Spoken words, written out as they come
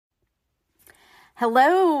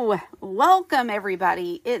Hello, welcome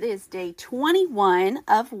everybody. It is day 21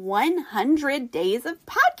 of 100 days of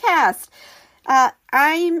podcast.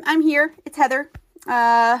 I'm here. It's Heather,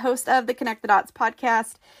 host of the Connect the Dots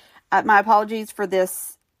podcast. My apologies for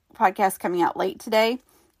this podcast coming out late today.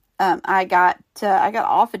 I got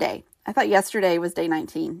off a day. I thought yesterday was day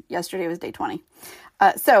 19. Yesterday was day 20.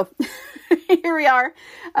 So here we are,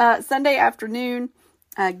 Sunday afternoon.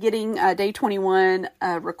 Getting day 21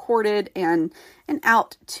 recorded and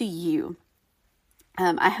out to you.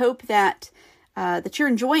 I hope that you're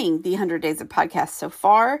enjoying the 100 days of podcast so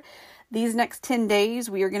far. These next 10 days,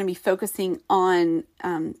 we are going to be focusing on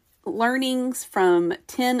learnings from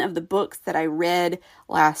 10 of the books that I read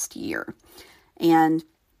last year. And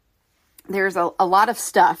there's a lot of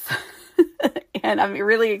stuff. And I'm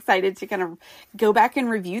really excited to kind of go back and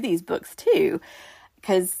review these books too,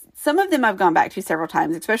 because some of them I've gone back to several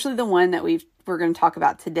times, especially the one that we're going to talk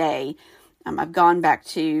about today. I've gone back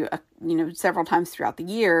to, several times throughout the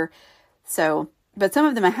year. But some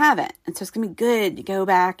of them I haven't. And so it's going to be good to go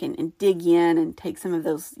back and dig in and take some of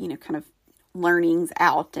those, kind of learnings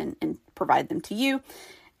out and provide them to you.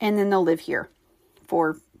 And then they'll live here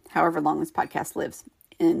for however long this podcast lives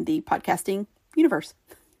in the podcasting universe.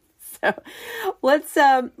 So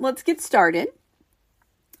let's get started.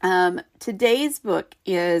 Today's book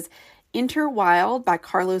is Enter Wild by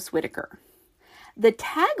Carlos Whitaker. The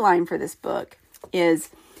tagline for this book is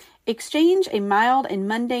exchange a mild and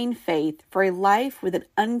mundane faith for a life with an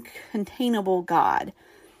uncontainable God.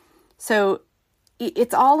 So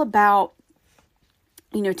it's all about,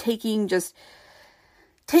 taking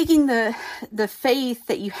the faith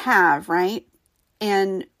that you have, right?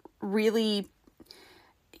 And really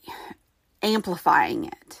amplifying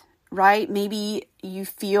it. Right? Maybe you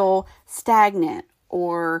feel stagnant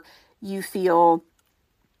or you feel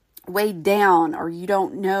weighed down or you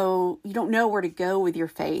don't know where to go with your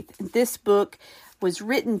faith. And this book was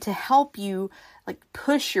written to help you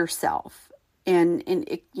push yourself and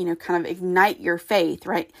kind of ignite your faith,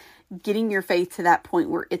 right? Getting your faith to that point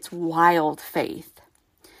where it's wild faith.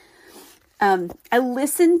 I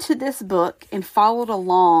listened to this book and followed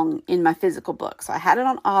along in my physical book. So I had it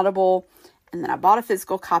on Audible. And then I bought a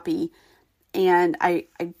physical copy and I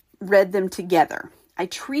read them together. I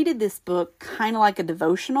treated this book kind of like a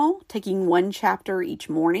devotional, taking one chapter each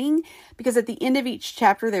morning, because at the end of each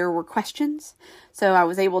chapter, there were questions. So I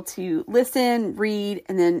was able to listen, read,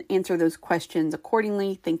 and then answer those questions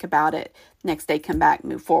accordingly, think about it, next day, come back,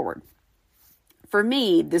 move forward. For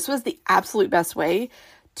me, this was the absolute best way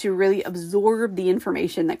to really absorb the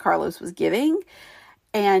information that Carlos was giving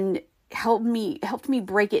and helped me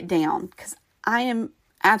break it down, because I am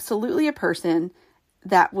absolutely a person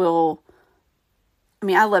that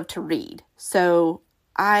I love to read. So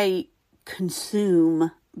I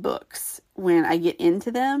consume books when I get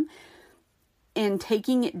into them, and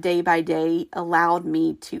taking it day by day allowed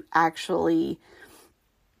me to actually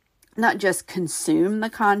not just consume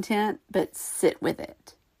the content, but sit with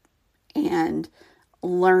it and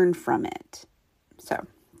learn from it. So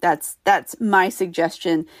that's my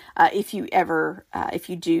suggestion. If you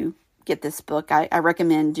do get this book, I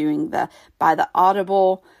recommend buy the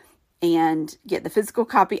Audible and get the physical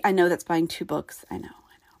copy. I know that's buying two books. I know.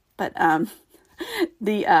 But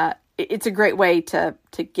it's a great way to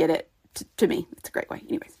get it to me. It's a great way.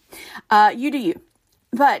 Anyways, you do you.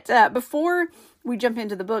 But before we jump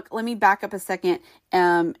into the book, let me back up a second.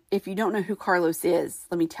 If you don't know who Carlos is,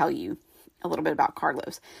 let me tell you a little bit about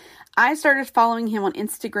Carlos. I started following him on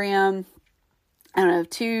Instagram,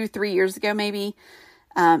 2-3 years ago, maybe.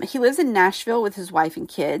 He lives in Nashville with his wife and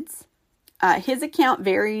kids. His account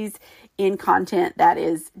varies in content that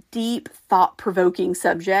is deep, thought-provoking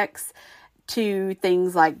subjects to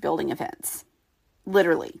things like building a fence.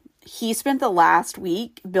 Literally. He spent the last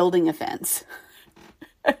week building a fence.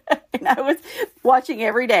 And I was watching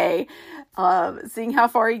every day, seeing how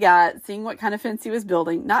far he got, seeing what kind of fence he was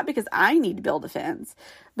building. Not because I need to build a fence,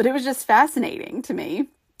 but it was just fascinating to me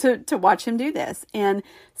to watch him do this, and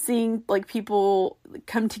seeing people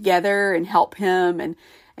come together and help him, and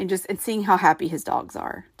seeing how happy his dogs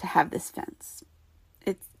are to have this fence.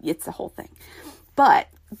 It's the whole thing. But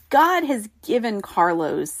God has given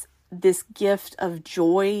Carlos this gift of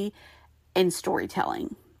joy and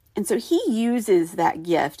storytelling. And so he uses that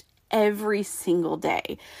gift every single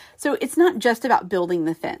day. So it's not just about building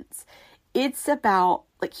the fence. It's about,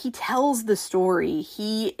 he tells the story.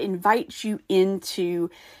 He invites you into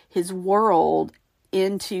his world,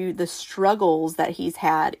 into the struggles that he's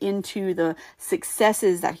had, into the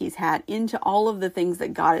successes that he's had, into all of the things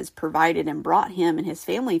that God has provided and brought him and his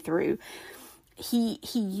family through. He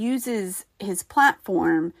uses his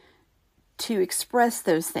platform to express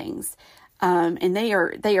those things. And they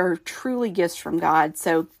are truly gifts from God.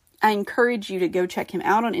 So I encourage you to go check him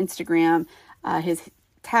out on Instagram.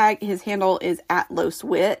 His handle is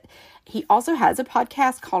 @LosWit. He also has a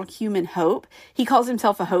podcast called Human Hope. He calls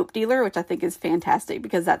himself a hope dealer, which I think is fantastic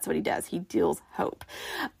because that's what he does. He deals hope.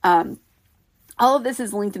 All of this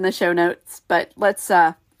is linked in the show notes, but let's,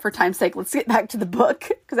 for time's sake, let's get back to the book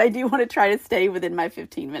because I do want to try to stay within my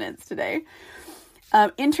 15 minutes today.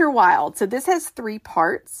 Interwild. So this has 3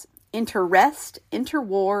 parts: interrest,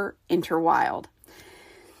 interwar, interwild.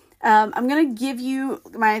 I'm going to give you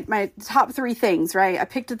my top 3 things, right? I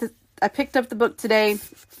picked up the book today,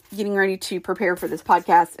 getting ready to prepare for this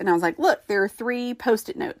podcast. And I was like, look, there are 3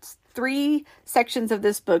 Post-it notes, 3 sections of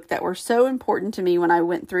this book that were so important to me when I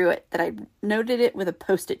went through it that I noted it with a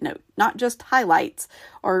Post-it note, not just highlights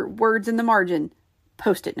or words in the margin,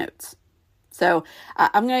 Post-it notes. So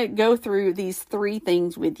I'm going to go through these 3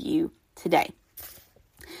 things with you today.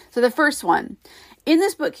 So the first one, in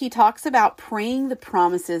this book, he talks about praying the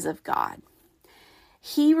promises of God.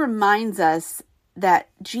 He reminds us that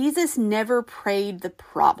Jesus never prayed the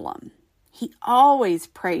problem. He always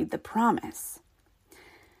prayed the promise.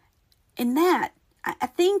 And that, I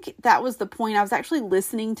think that was the point. I was actually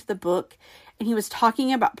listening to the book and he was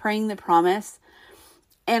talking about praying the promise.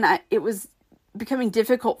 And it was becoming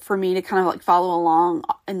difficult for me to kind of like follow along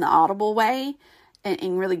in the audible way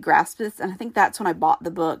and really grasp this. And I think that's when I bought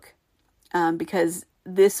the book because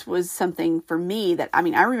this was something for me that, I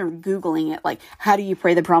remember Googling it, like, how do you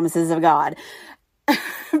pray the promises of God?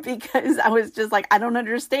 Because I was just like, I don't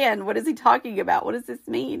understand. What is he talking about? What does this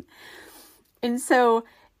mean? And so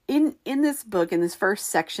in this book, in this first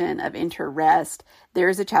section of Interrest,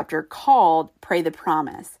 there's a chapter called Pray the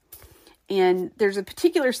Promise. And there's a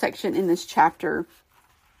particular section in this chapter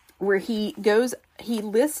where he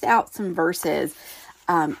lists out some verses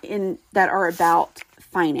that are about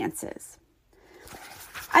finances.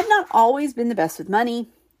 I've not always been the best with money.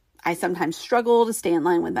 I sometimes struggle to stay in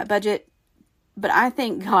line with my budget, but I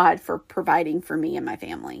thank God for providing for me and my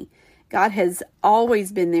family. God has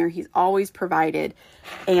always been there. He's always provided.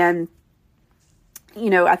 And,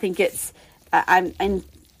 I think I'm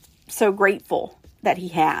so grateful that he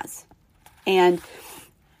has.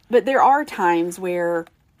 But there are times where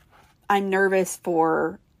I'm nervous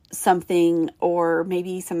for something, or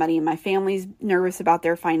maybe somebody in my family's nervous about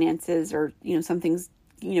their finances, or, something's,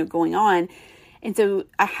 going on. And so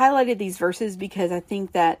I highlighted these verses because I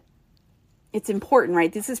think that it's important,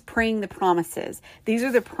 right? This is praying the promises. These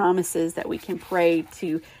are the promises that we can pray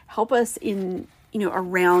to help us in,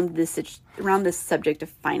 around this subject of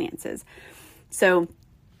finances. So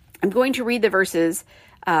I'm going to read the verses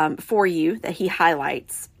for you that he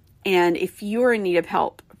highlights. And if you're in need of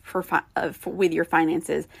help with your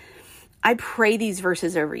finances, I pray these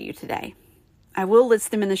verses over you today. I will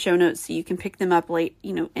list them in the show notes so you can pick them up late,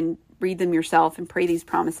 and read them yourself and pray these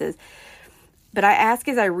promises. But I ask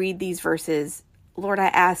as I read these verses, Lord, I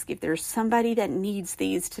ask if there's somebody that needs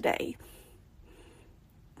these today.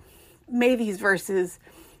 May these verses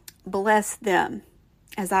bless them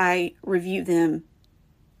as I review them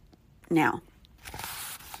now.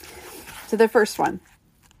 So the first one,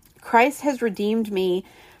 Christ has redeemed me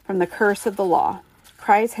from the curse of the law.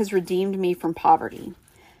 Christ has redeemed me from poverty.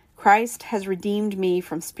 Christ has redeemed me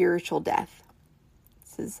from spiritual death.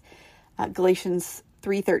 This is Galatians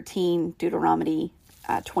 3:13, Deuteronomy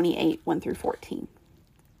 28, 1-14.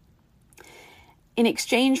 In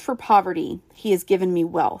exchange for poverty, he has given me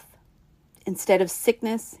wealth. Instead of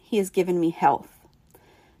sickness, he has given me health.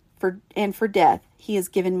 For death, he has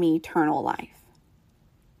given me eternal life.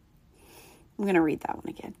 I'm going to read that one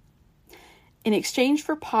again. In exchange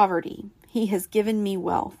for poverty, he has given me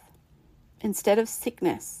wealth. Instead of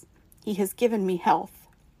sickness, he has given me health.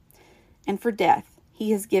 And for death,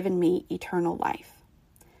 he has given me eternal life.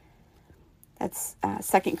 That's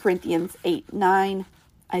 2 Corinthians 8:9,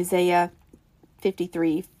 Isaiah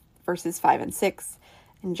 53, verses 5 and 6,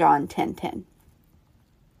 and John 10:10.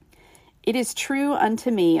 It is true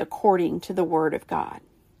unto me according to the word of God.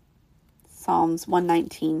 Psalms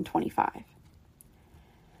 119:25.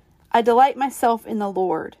 I delight myself in the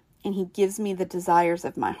Lord, and he gives me the desires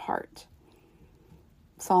of my heart.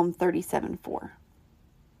 Psalm 37:4.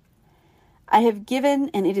 I have given,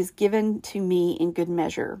 and it is given to me in good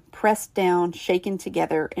measure, pressed down, shaken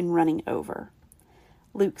together, and running over.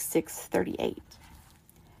 Luke 6:38.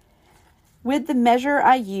 With the measure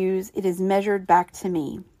I use, it is measured back to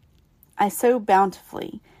me. I sow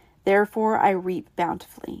bountifully, therefore I reap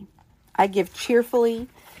bountifully. I give cheerfully,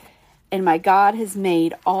 and my God has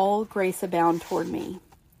made all grace abound toward me.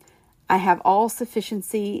 I have all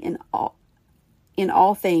sufficiency in in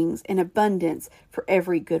all things in abundance for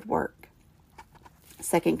every good work.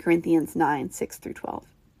 2 Corinthians 9, 6 through 12.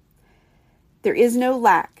 There is no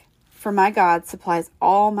lack, for my God supplies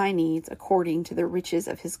all my needs according to the riches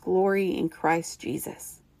of his glory in Christ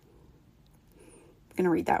Jesus. I'm going to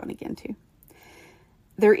read that one again too.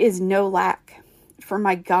 There is no lack, for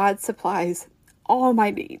my God supplies all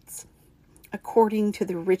my needs according to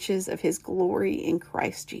the riches of his glory in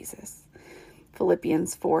Christ Jesus.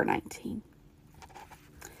 Philippians 4:19.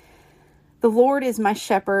 The Lord is my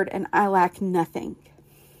shepherd, and I lack nothing.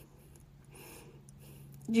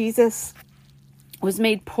 Jesus was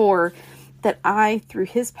made poor that I, through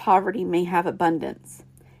his poverty, may have abundance.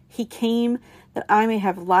 He came that I may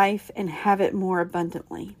have life and have it more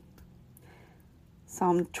abundantly.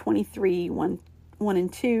 Psalm 23, 1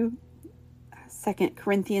 and 2, 2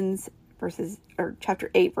 Corinthians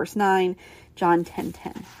chapter 8, verse 9, John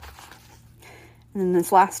 10:10. And then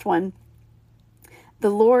this last one,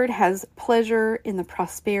 the Lord has pleasure in the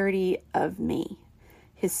prosperity of me,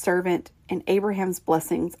 his servant, and Abraham's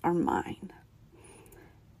blessings are mine.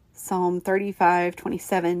 Psalm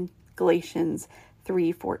 35:27, Galatians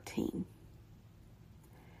 3:14.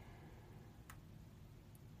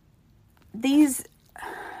 These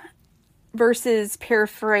verses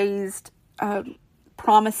paraphrased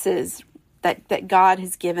promises that God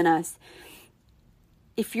has given us.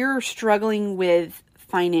 If you're struggling with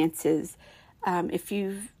finances, if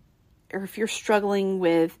you're struggling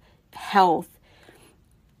with health,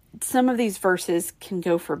 some of these verses can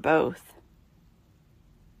go for both.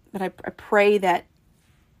 But I pray that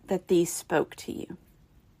these spoke to you.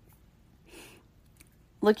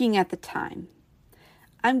 Looking at the time,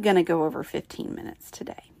 I'm going to go over 15 minutes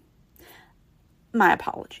today. My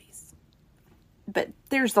apologies. But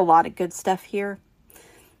there's a lot of good stuff here.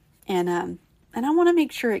 And I want to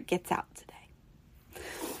make sure it gets out today.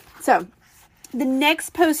 So, the next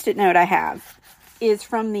Post-it note I have is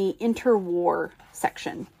from the interwar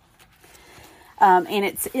section. And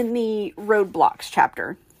it's in the roadblocks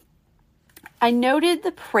chapter. I noted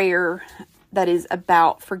the prayer that is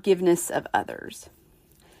about forgiveness of others.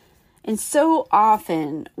 And so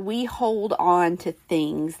often we hold on to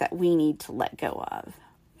things that we need to let go of.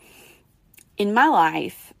 In my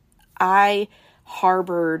life, I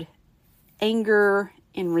harbored anger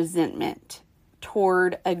and resentment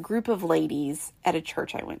toward a group of ladies at a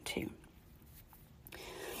church I went to.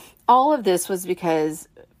 All of this was because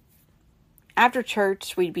after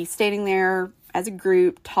church, we'd be standing there as a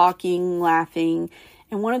group, talking, laughing,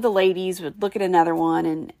 and one of the ladies would look at another one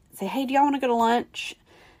and say, "Hey, do y'all want to go to lunch?"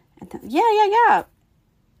 And then, yeah.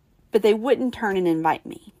 But they wouldn't turn and invite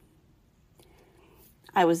me.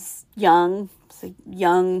 I was young, a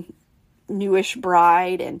young, newish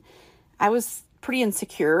bride, and I was pretty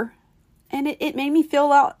insecure, and it made me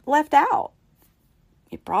feel left out.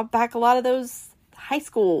 It brought back a lot of those high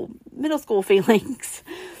school, middle school feelings.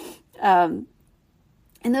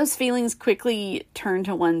 And those feelings quickly turned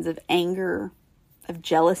to ones of anger, of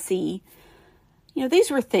jealousy.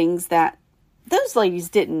 These were things that those ladies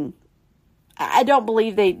didn't. I don't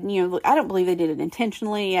believe they did it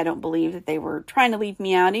intentionally. I don't believe that they were trying to leave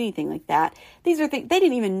me out, anything like that. These are things, they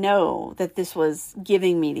didn't even know that this was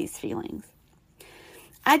giving me these feelings.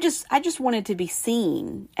 I just wanted to be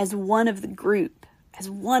seen as one of the group, as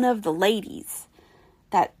one of the ladies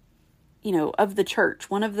that, of the church,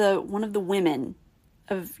 one of the women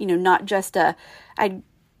of, not just I'd, kind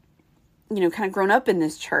of grown up in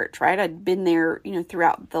this church, right? I'd been there,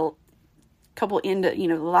 throughout the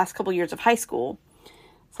last couple years of high school.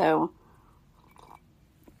 So,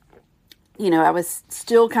 I was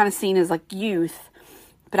still kind of seen as like youth,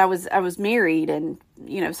 but I was married, and,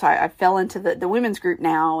 so I fell into the women's group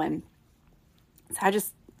now. And so I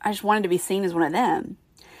just wanted to be seen as one of them.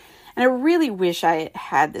 And I really wish I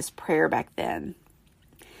had this prayer back then.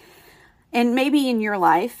 And maybe in your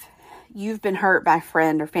life, you've been hurt by a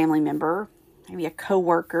friend or family member, maybe a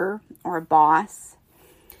coworker or a boss.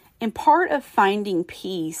 And part of finding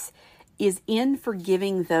peace is in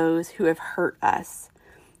forgiving those who have hurt us,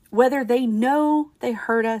 whether they know they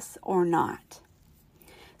hurt us or not.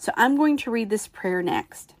 So I'm going to read this prayer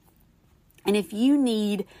next. And if you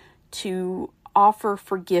need to offer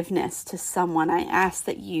forgiveness to someone, I ask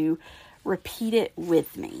that you repeat it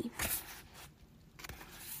with me.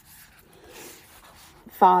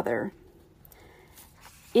 Father,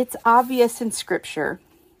 it's obvious in Scripture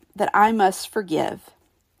that I must forgive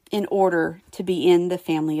in order to be in the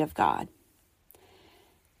family of God.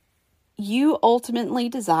 You ultimately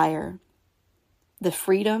desire the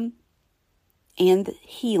freedom and the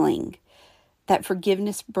healing that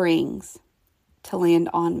forgiveness brings to land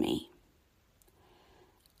on me.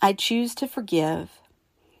 I choose to forgive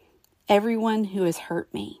everyone who has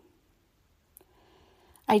hurt me.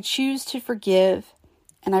 I choose to forgive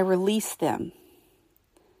and I release them.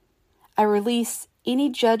 I release any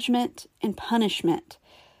judgment and punishment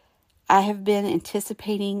I have been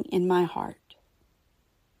anticipating in my heart.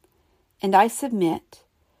 And I submit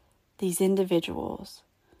these individuals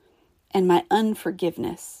and my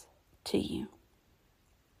unforgiveness to you.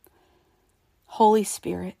 Holy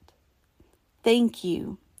Spirit, thank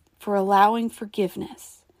you for allowing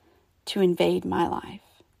forgiveness to invade my life.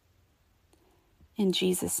 In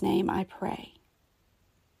Jesus' name I pray.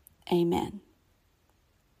 Amen.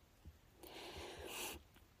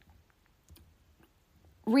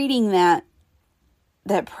 Reading that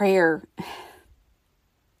prayer,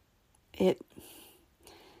 it's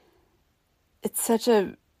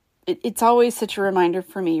always such a reminder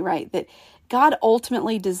for me, right? That God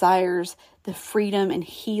ultimately desires the freedom and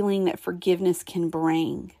healing that forgiveness can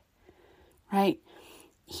bring, right?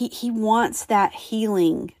 He wants that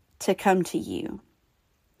healing to come to you.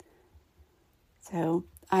 So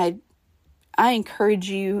I encourage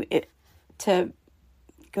you to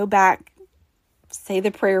go back, say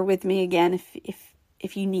the prayer with me again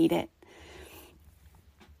if you need it.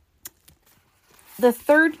 The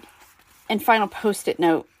third and final post-it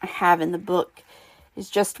note I have in the book is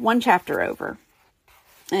just one chapter over.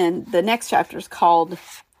 And the next chapter is called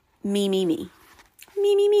Me, Me, Me.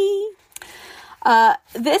 Me, Me, Me.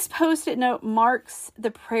 This post-it note marks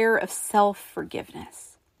the prayer of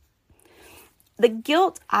self-forgiveness. The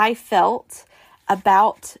guilt I felt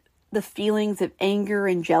about the feelings of anger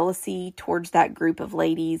and jealousy towards that group of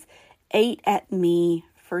ladies ate at me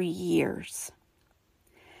for years.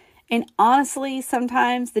 And honestly,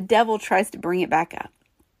 sometimes the devil tries to bring it back up.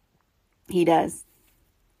 He does.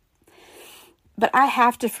 But I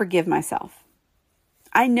have to forgive myself.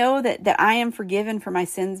 I know that I am forgiven for my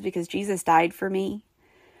sins because Jesus died for me.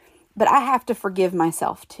 But I have to forgive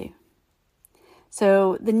myself too.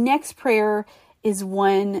 So the next prayer is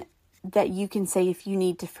one that you can say if you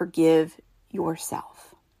need to forgive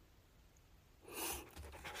yourself.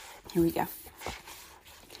 Here we go.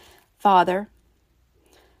 Father,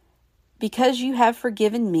 because you have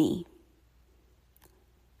forgiven me,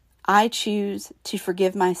 I choose to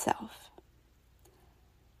forgive myself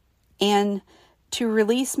and to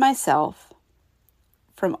release myself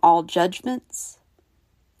from all judgments,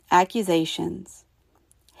 accusations,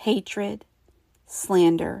 hatred,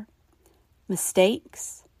 slander,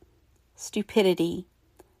 mistakes, stupidity,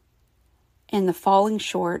 and the falling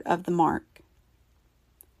short of the mark.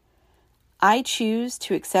 I choose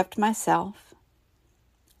to accept myself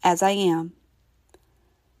as I am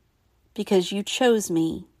because you chose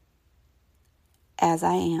me as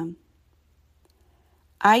I am.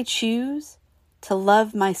 I choose to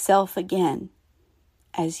love myself again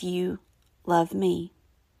as you love me.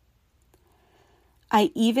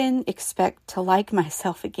 I even expect to like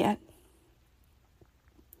myself again.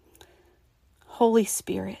 Holy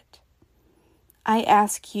Spirit, I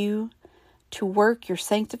ask you to work your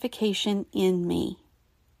sanctification in me.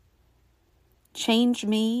 Change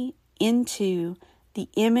me into the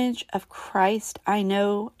image of Christ I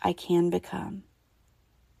know I can become.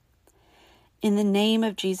 In the name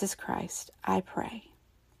of Jesus Christ, I pray.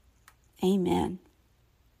 Amen.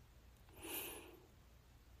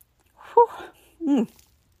 Whew.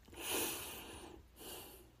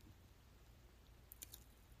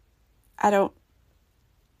 I don't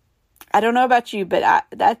know about you, but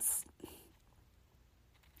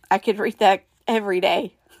I could read that every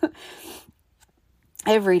day.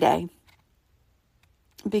 Every day.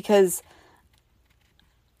 Because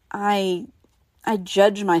I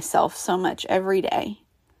judge myself so much every day.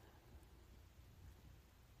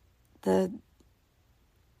 This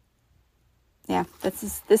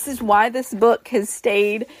is why this book has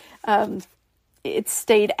stayed, it's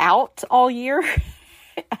stayed out all year.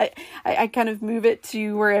 I kind of move it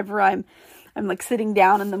to wherever I'm like sitting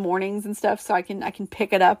down in the mornings and stuff, so I can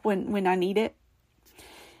pick it up when I need it.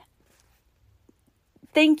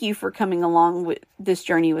 Thank you for coming along with this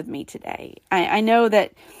journey with me today. I know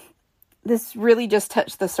that this really just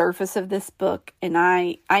touched the surface of this book, and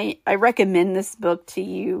I recommend this book to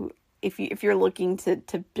you if you're looking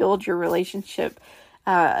to build your relationship,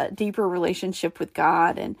 deeper relationship with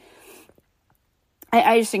God. And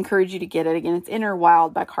I just encourage you to get it. Again, it's Inner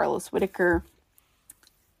Wild by Carlos Whitaker.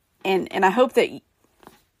 And I hope that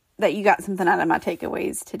you got something out of my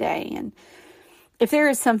takeaways today. And if there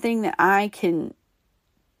is something that I can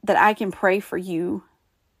pray for you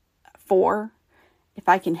for, if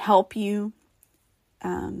I can help you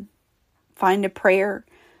find a prayer,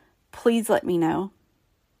 please let me know.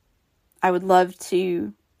 I would love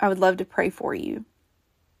to I would love to pray for you.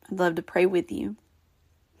 I'd love to pray with you.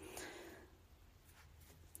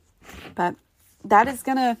 But that is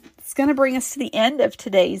it's gonna bring us to the end of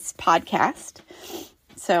today's podcast.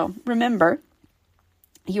 So remember,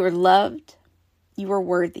 you are loved, you are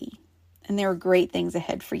worthy, and there are great things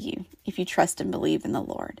ahead for you if you trust and believe in the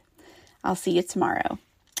Lord. I'll see you tomorrow.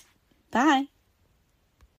 Bye.